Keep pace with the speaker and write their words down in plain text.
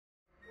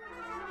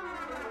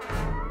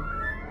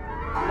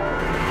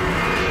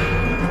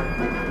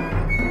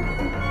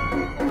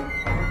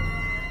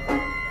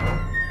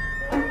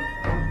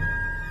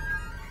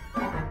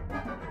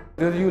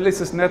The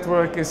Ulysses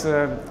Network is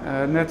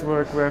a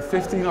network where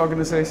 15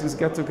 organizations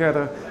get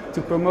together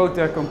to promote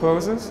their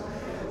composers.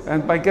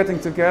 And by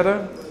getting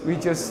together, we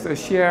just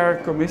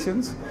share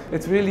commissions.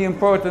 It's really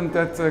important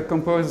that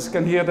composers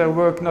can hear their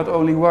work not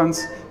only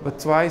once, but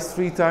twice,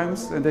 3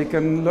 times, and they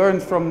can learn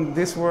from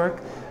this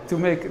work to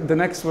make the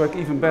next work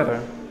even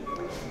better.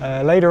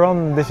 Later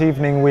on this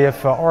evening we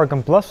have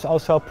Organ Plus,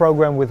 also a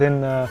program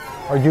within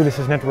our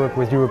Ulysses network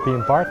with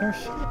European partners.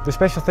 The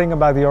special thing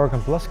about the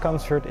Organ Plus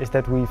concert is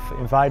that we've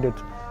invited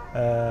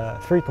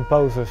 3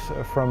 composers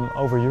from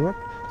over Europe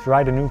to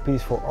write a new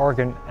piece for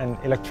organ and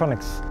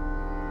electronics.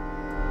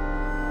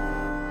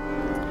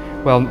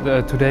 Well,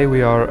 today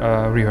we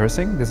are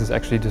rehearsing. This is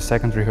actually the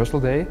 2nd rehearsal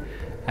day,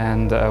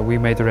 and we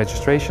made the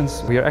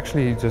registrations. We are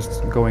actually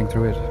just going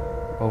through it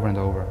over and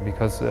over,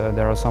 because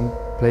there are some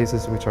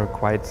places which are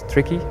quite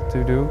tricky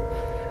to do,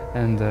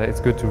 and it's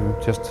good to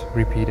just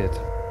repeat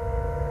it.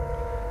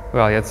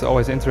 Well, yeah, it's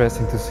always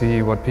interesting to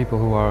see what people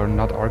who are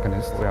not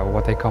organists,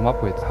 what they come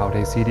up with, how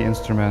they see the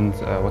instrument,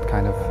 what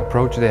kind of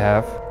approach they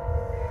have.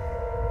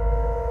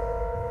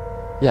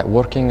 Yeah,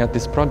 working at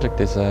this project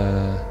is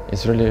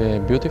really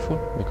beautiful,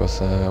 because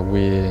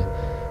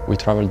we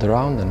traveled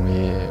around and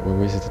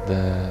we visited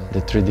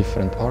the 3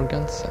 different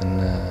organs,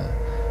 and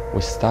we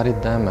studied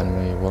them and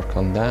we worked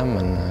on them,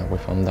 and we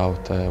found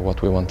out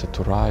what we wanted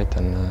to write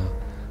and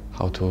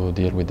how to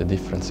deal with the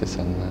differences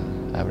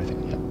and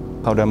everything. Yeah.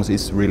 Gaudeamus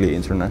is really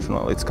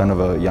international. It's kind of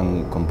a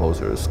young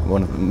composers,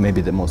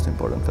 maybe the most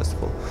important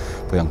festival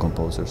for young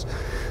composers.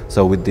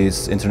 So with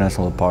these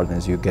international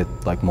partners you get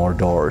like more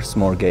doors,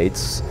 more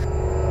gates.